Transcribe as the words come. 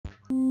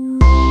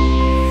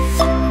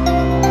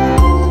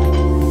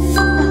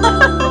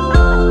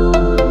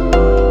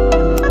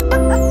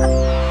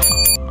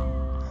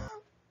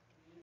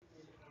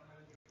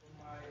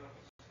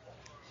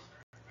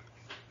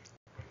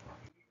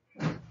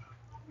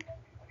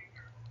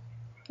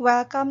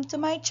Welcome to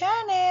my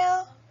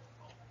channel!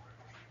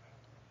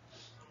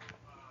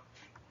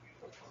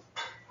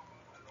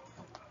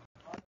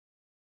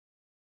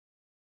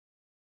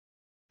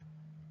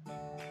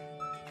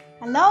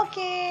 Hello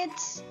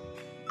kids!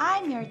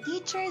 I'm your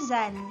teacher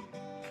Zen.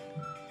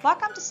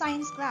 Welcome to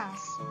science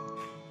class.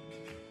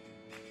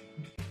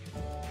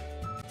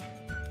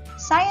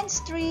 Science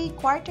 3,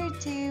 Quarter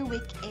 2,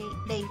 Week 8,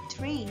 Day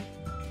 3.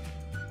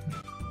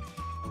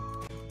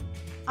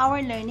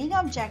 Our learning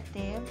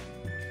objective: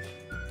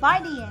 by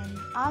the end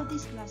of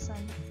this lesson,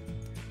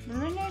 the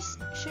learners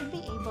should be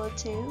able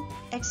to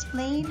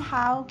explain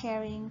how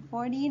caring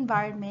for the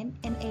environment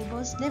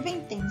enables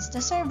living things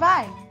to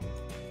survive.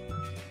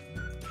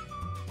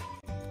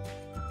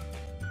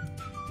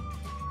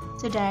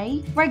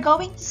 Today, we're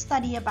going to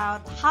study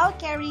about how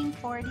caring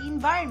for the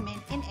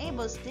environment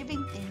enables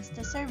living things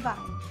to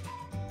survive.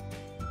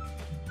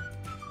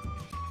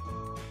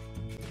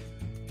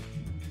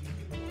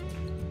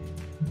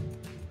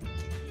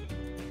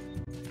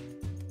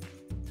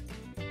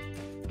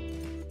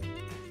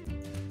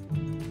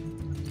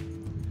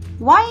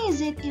 Why is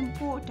it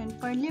important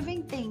for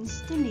living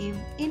things to live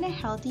in a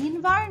healthy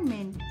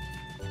environment?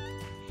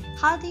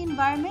 Healthy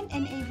environment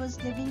enables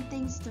living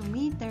things to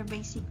meet their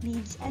basic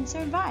needs and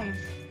survive.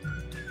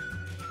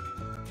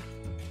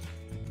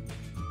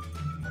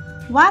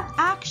 What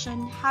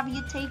action have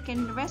you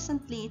taken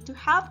recently to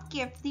help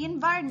keep the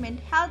environment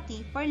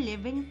healthy for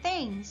living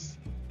things?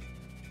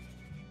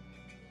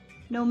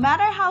 No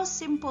matter how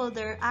simple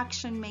their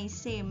action may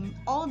seem,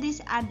 all these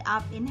add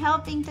up in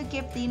helping to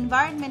keep the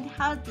environment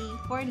healthy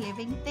for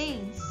living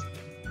things.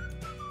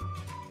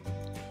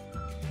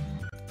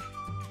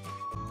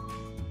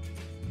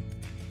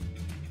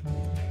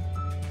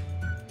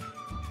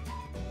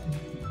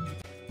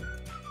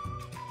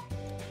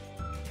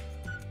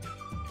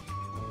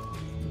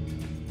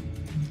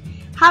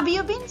 Have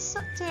you been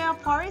to a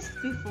forest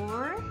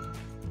before?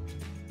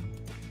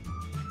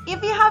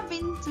 If you have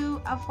been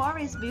to a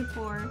forest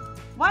before,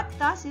 what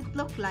does it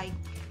look like?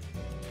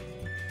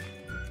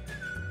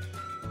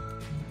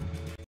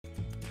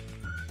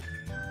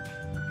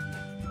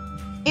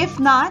 If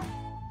not,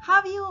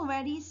 have you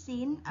already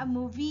seen a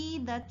movie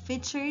that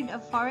featured a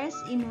forest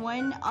in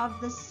one of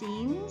the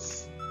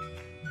scenes?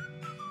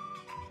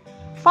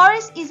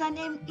 Forest is an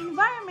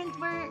environment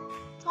where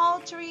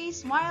tall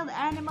trees, wild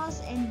animals,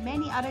 and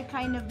many other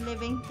kind of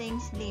living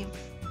things live.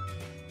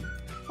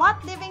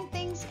 What living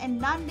things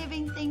and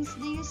non-living things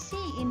do you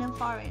see in a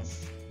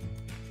forest?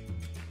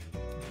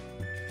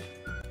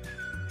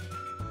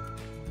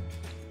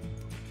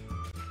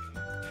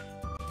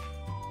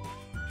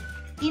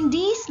 In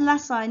this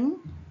lesson,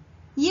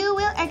 you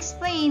will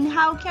explain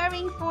how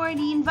caring for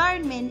the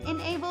environment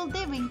enables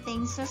living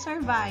things to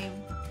survive.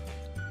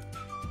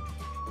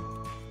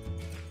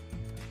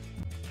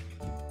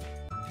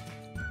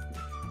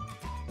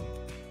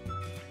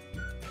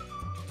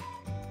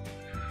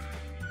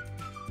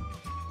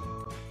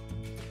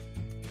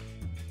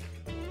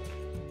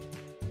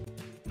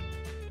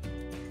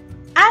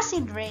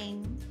 Acid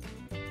rain.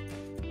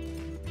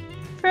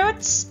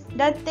 Fruits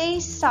that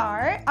taste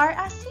sour are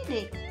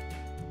acidic.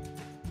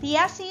 The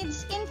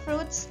acids in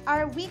fruits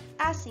are weak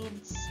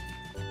acids.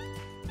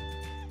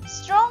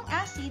 Strong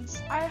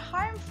acids are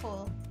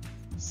harmful.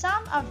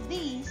 Some of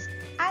these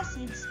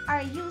acids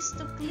are used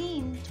to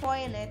clean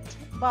toilet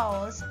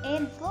bowls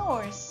and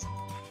floors.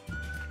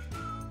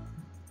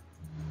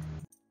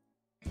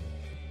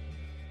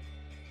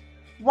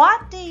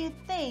 What do you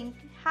think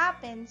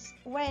happens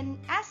when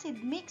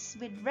acid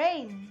mixes with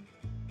rain?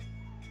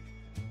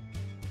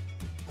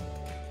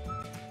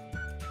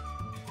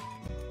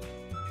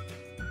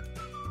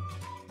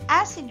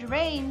 Acid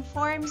rain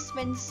forms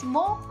when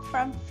smoke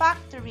from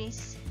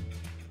factories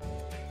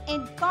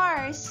and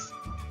cars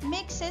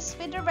mixes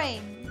with the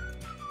rain.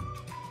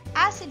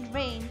 Acid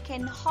rain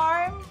can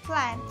harm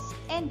plants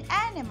and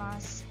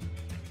animals.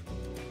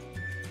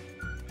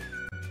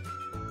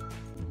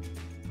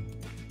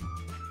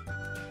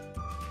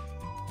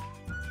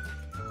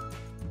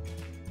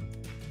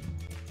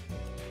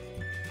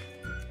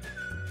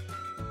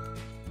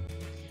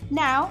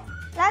 Now,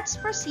 let's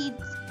proceed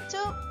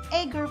to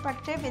a group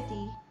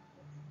activity.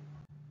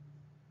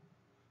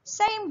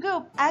 Same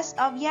group as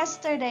of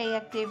yesterday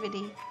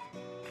activity.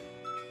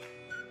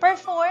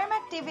 Perform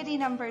activity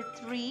number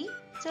 3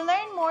 to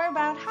learn more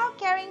about how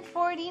caring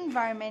for the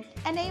environment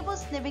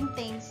enables living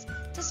things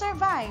to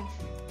survive.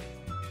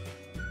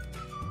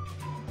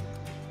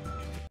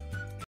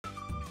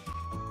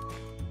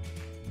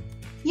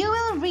 You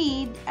will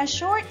read a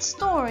short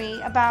story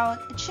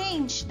about a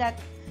change that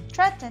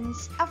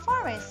threatens a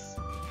forest.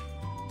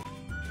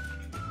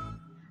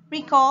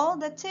 Recall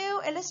the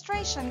two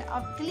illustrations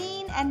of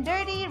clean and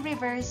dirty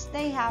rivers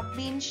they have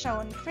been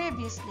shown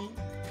previously.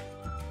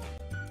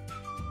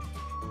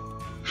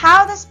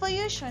 How does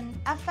pollution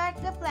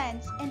affect the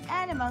plants and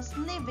animals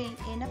living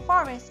in a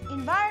forest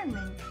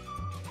environment?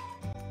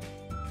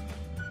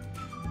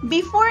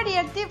 Before the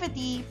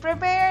activity,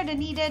 prepare the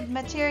needed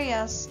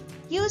materials.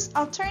 Use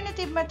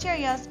alternative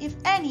materials if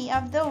any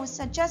of those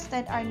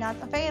suggested are not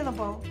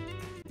available.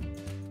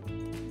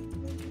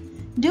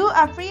 Do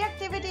a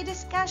pre-activity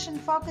discussion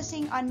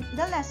focusing on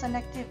the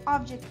lesson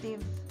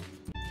objective.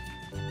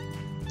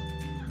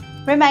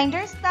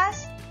 Reminders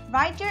thus,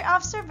 write your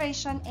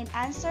observation and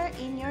answer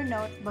in your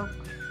notebook.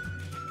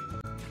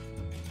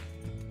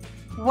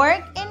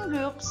 Work in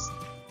groups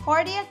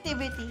for the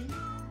activity,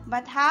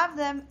 but have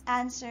them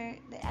answer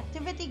the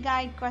activity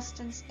guide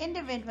questions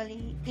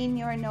individually in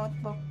your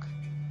notebook.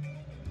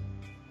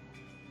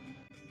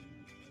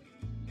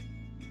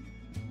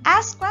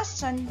 Ask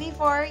questions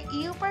before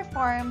you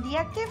perform the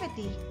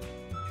activity.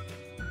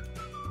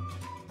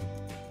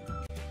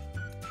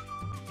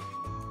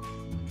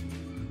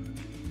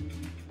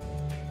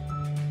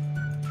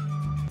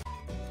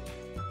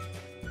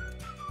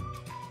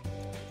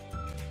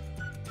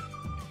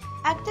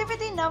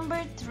 Activity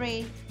number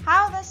 3.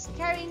 How does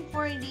caring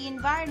for the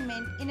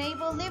environment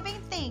enable living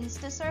things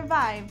to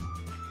survive?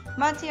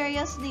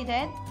 Materials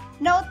needed: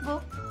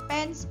 notebook,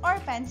 pens or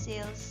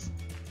pencils.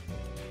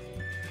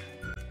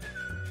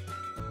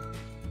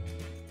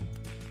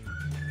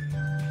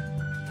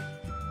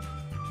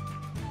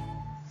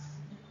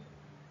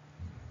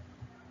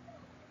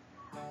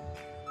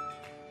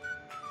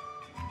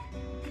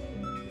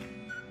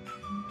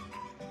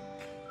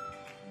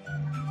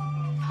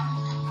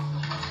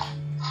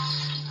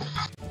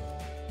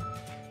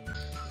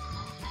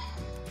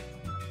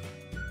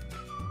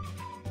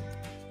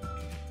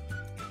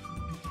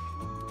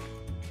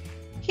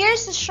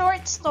 Here's a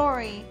short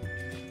story.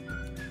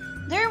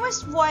 There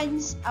was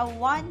once a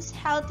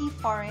healthy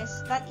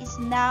forest that is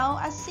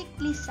now a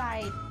sickly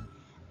site.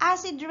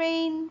 Acid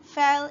rain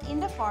fell in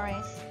the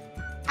forest.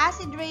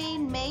 Acid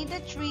rain made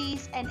the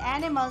trees and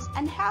animals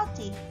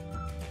unhealthy.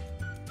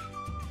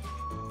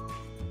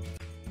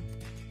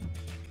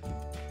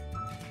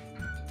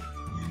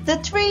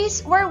 The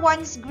trees were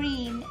once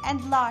green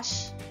and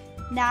lush.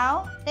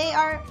 Now they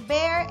are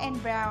bare and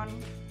brown.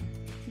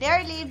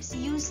 Their leaves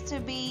used to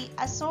be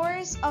a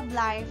source of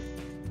life.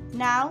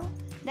 Now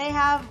they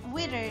have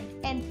withered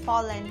and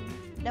fallen.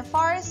 The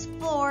forest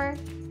floor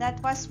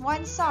that was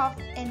once soft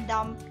and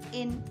damp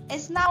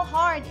is now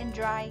hard and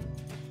dry.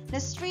 The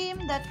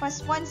stream that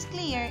was once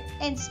clear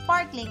and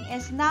sparkling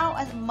is now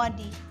a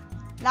muddy,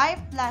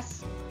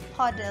 lifeless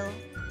puddle.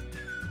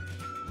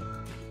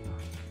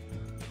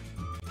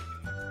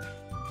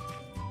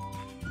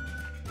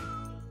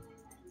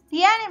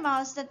 The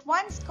animals that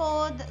once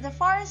called the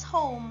forest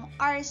home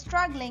are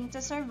struggling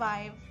to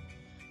survive.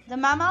 The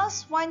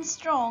mammals, once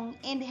strong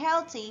and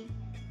healthy,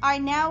 are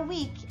now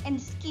weak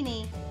and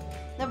skinny.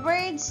 The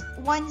birds,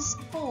 once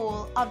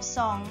full of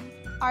song,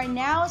 are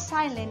now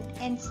silent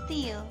and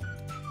still.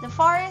 The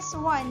forest,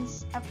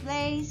 once a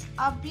place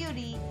of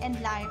beauty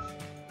and life,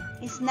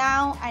 is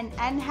now an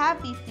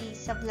unhappy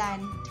piece of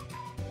land.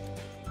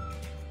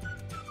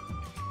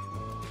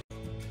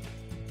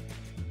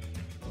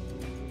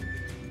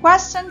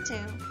 Question 2.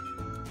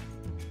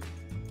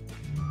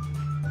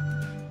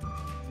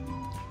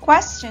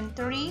 Question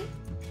 3,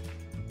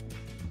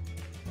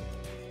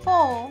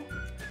 4,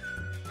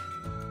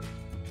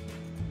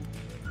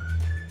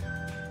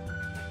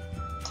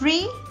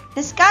 3.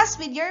 Discuss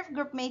with your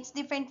groupmates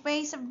different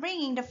ways of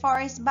bringing the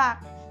forest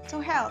back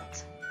to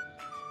health.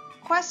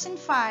 Question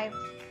 5.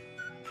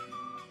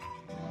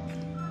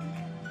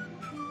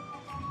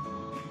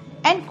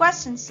 And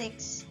question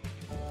 6.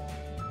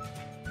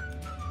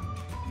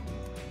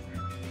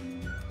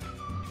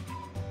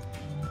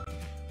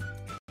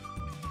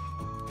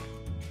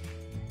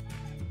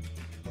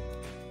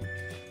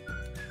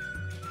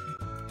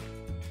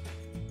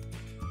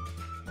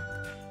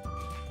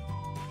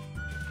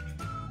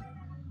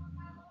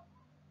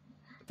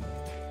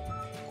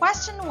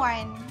 Question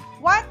 1.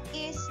 What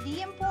is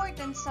the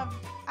importance of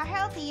a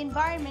healthy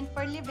environment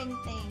for living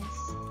things?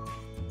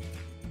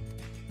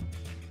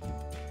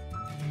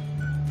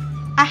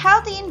 A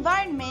healthy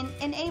environment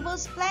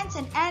enables plants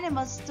and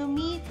animals to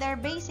meet their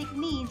basic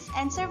needs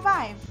and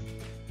survive.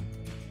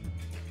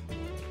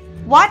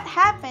 What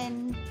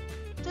happened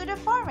to the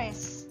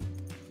forest?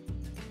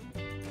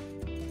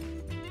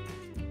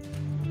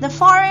 The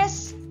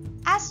forest,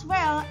 as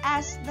well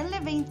as the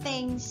living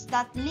things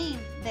that live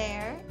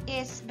there,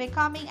 is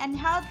becoming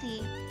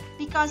unhealthy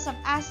because of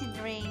acid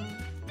rain.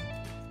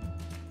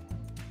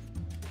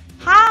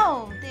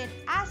 How did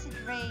acid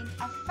rain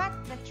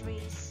affect the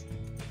trees?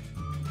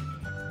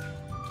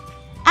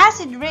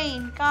 Acid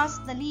rain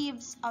caused the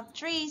leaves of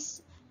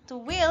trees to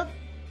wilt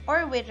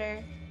or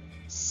wither.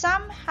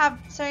 Some have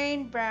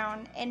turned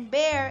brown and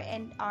bare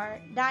and are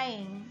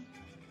dying.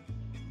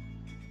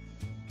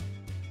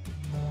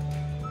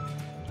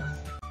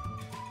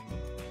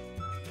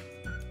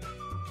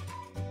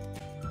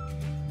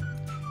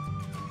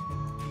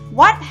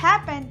 What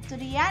happened to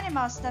the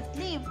animals that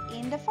live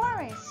in the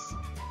forest?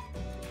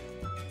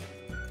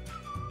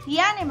 The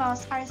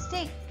animals are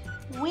sick,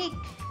 weak,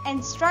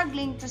 and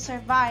struggling to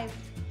survive.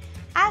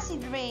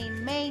 Acid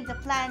rain made the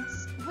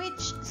plants,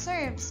 which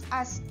serves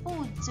as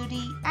food to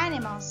the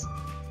animals,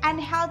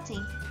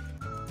 unhealthy.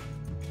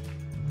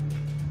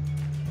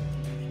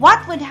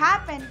 What would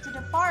happen to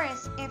the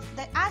forest if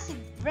the acid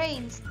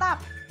rain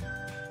stopped?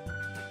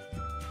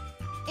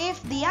 If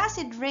the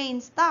acid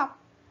rain stops,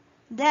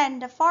 then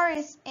the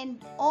forest and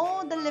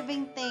all the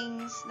living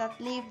things that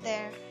live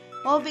there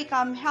will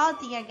become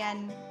healthy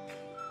again.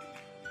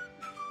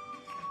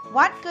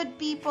 What could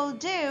people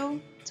do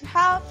to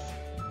help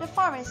the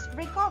forest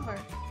recover?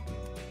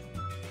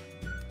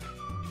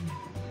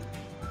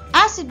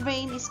 Acid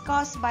rain is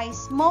caused by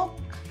smoke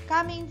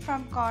coming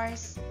from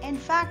cars and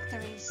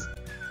factories.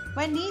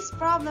 When this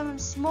problem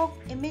of smoke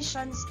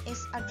emissions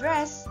is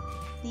addressed,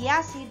 the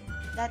acid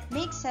that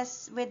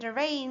mixes with the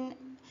rain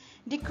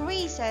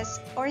decreases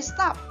or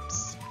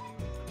stops.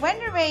 When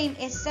the rain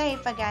is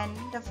safe again,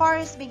 the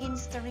forest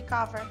begins to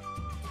recover.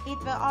 It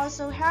will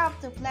also help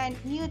to plant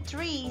new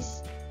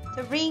trees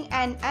to bring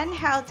an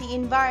unhealthy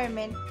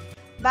environment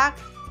back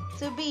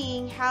to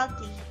being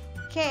healthy.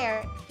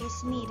 Care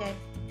is needed.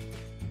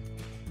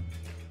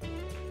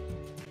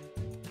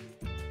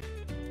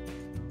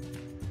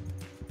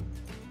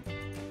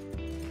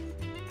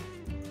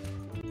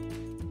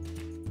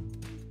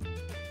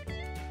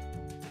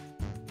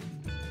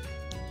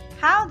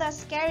 How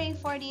does caring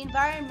for the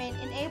environment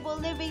enable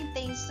living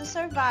things to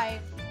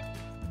survive?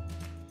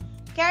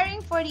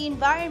 Caring for the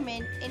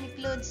environment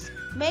includes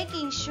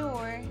making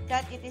sure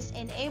that it is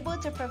able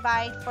to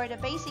provide for the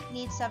basic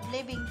needs of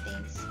living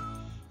things.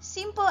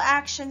 Simple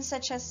actions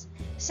such as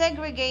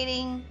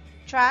segregating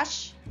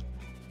trash,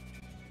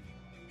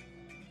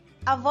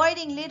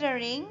 avoiding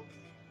littering,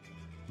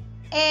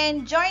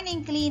 and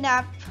joining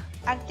cleanup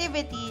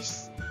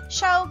activities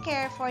show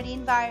care for the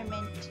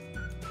environment.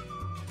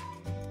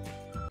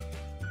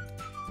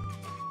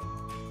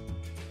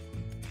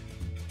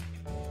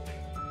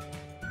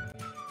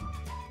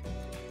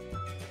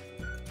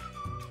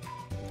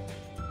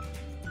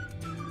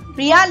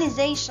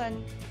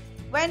 Realization: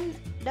 when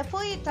the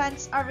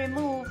pollutants are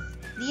removed,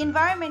 the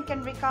environment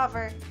can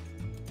recover.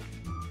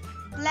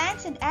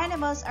 Plants and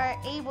animals are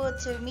able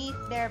to meet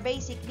their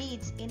basic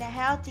needs in a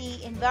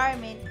healthy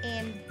environment,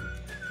 and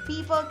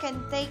people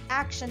can take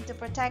action to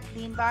protect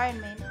the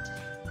environment.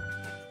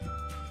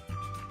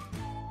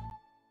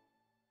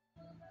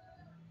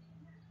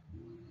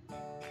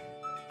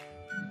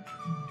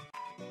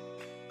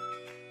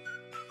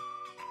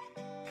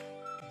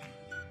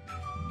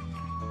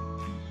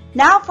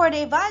 Now for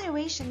the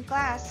evaluation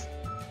class.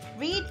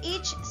 Read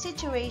each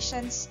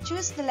situation,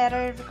 choose the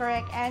letter of the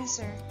correct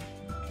answer.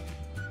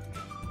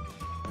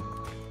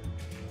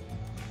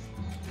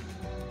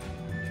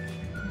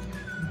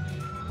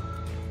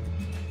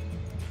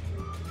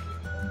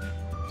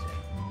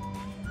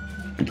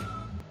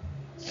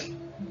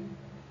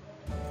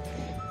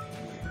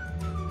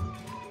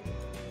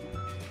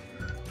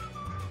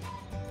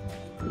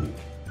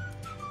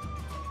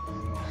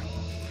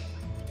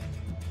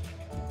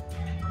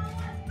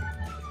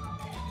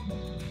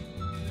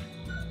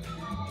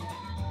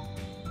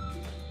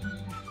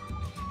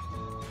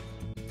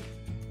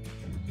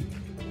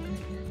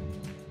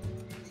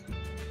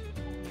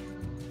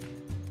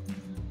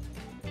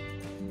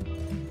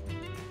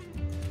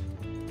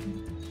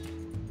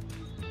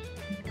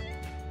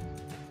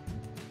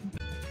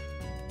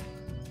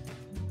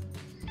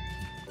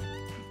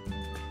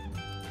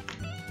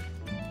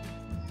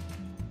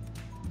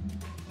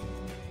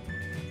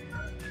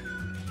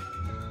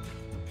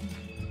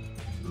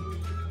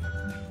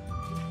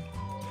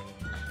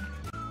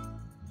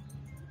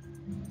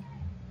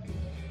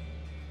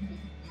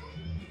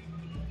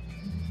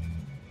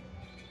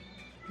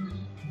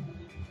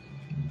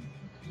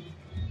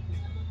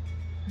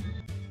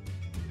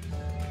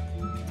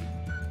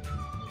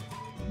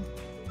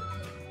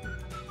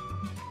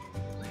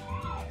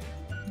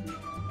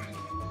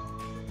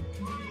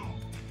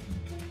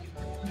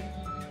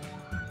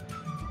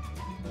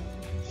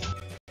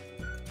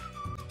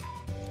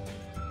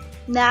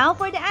 Now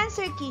for the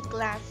answer key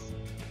class.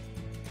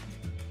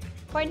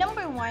 For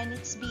number 1,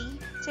 it's B,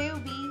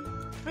 2B,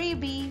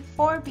 3B,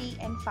 4B,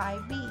 and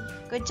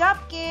 5B. Good job,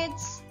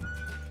 kids!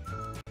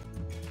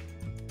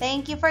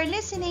 Thank you for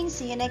listening.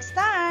 See you next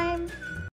time!